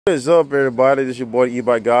What is up, everybody? This is your boy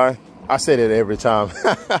E-bike guy. I say that every time.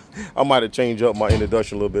 I might have changed up my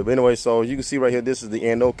introduction a little bit, but anyway, so as you can see right here, this is the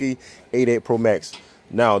Aniioki A8 Pro Max.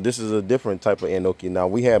 Now this is a different type of Aniioki. Now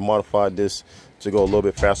we have modified this to go a little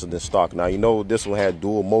bit faster than stock. Now you know this one had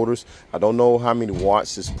dual motors. I don't know how many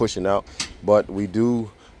watts it's pushing out, but we do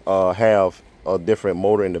have a different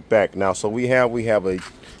motor in the back. Now so we have a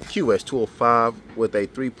qs205 with a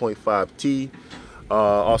 3.5T.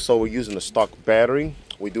 Also we're using a stock battery.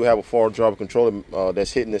 We do have a forward driver controller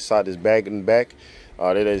that's hitting inside this bag in the back.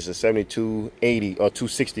 That is a 7280 or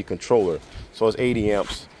 260 controller, so it's 80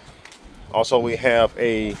 amps. Also we have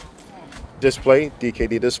a display,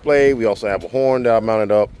 DKD display. We also have a horn that I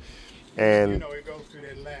mounted up, and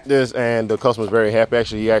the customer's very happy.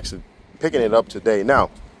 Actually, he actually picking it up today.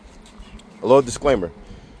 Now, a little disclaimer: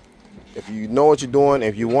 if you know what you're doing,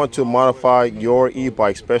 if you want to modify your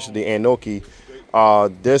e-bike, especially the Aniioki,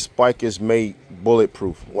 this bike is made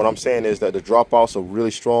bulletproof. What I'm saying is that the dropouts are really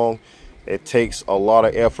strong. It takes a lot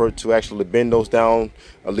of effort to actually bend those down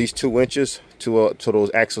at least 2 inches to those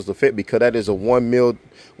axles to fit, because that is a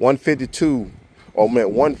 152 or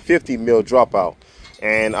 150 mil dropout,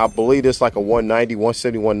 and I believe it's like a 190,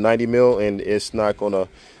 170, 190 mil, and it's not gonna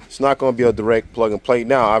be a direct plug and play.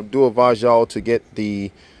 Now I do advise y'all to get the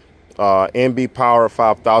MB Power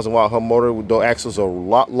 5,000 watt hub motor. The axles are a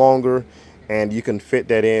lot longer, and you can fit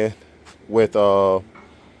that in with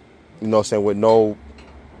with no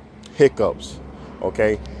hiccups.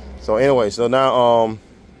 Okay, so anyway, so now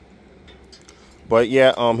but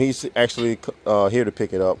yeah, he's actually here to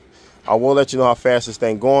pick it up. I will let you know how fast this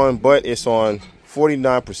thing going, but it's on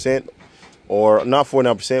 49%, or not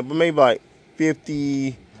 49%, but maybe like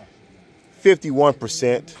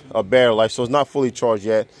 51% of battery life, so it's not fully charged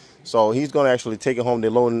yet. So he's gonna actually take it home.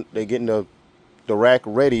 They're getting the rack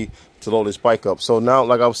ready to load this bike up. So now,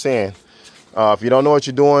 like I was saying, if you don't know what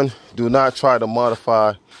you're doing, do not try to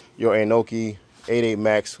modify your Aniioki A8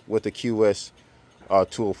 Max with the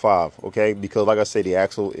qs205, okay? Because like I said, the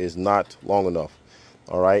axle is not long enough.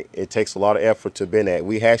 All right, it takes a lot of effort to bend that.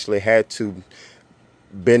 We actually had to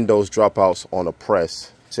bend those dropouts on a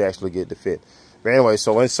press to actually get the fit. But anyway,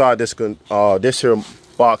 so inside this here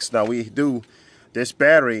box, now this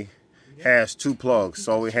battery has 2 plugs.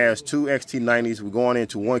 So it has 2 XT90s. We're going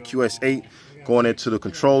into one QS8 going into the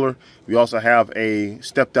controller. We also have a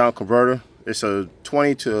step down converter. It's a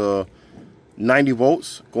 20 to 90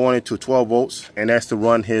 volts going into 12 volts, and that's to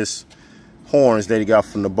run his horns that he got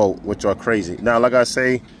from the boat, which are crazy. Now, like I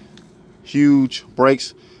say, huge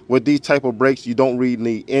brakes. With these type of brakes, you don't really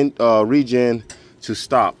need regen to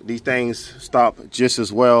stop. These things stop just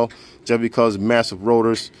as well, just because massive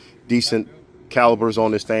rotors, decent calibers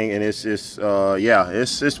on this thing, and it's just yeah,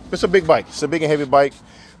 it's a big bike. It's a big and heavy bike.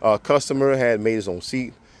 Customer had made his own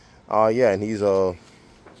seat, yeah, and he's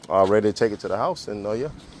ready to take it to the house, and yeah.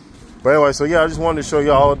 But anyway, so yeah, I just wanted to show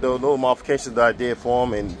y'all the little modifications that I did for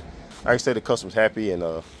him, and like I said, the customer's happy, and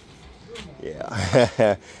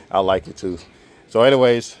yeah, I like it too. So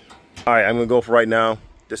anyways, all right, I'm gonna go for right now.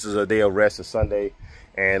 This is a day of rest, a Sunday,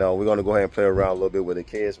 and we're gonna go ahead and play around a little bit with the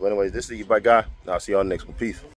kids. But anyways, this is the E-bike guy. I'll see y'all next one. Peace.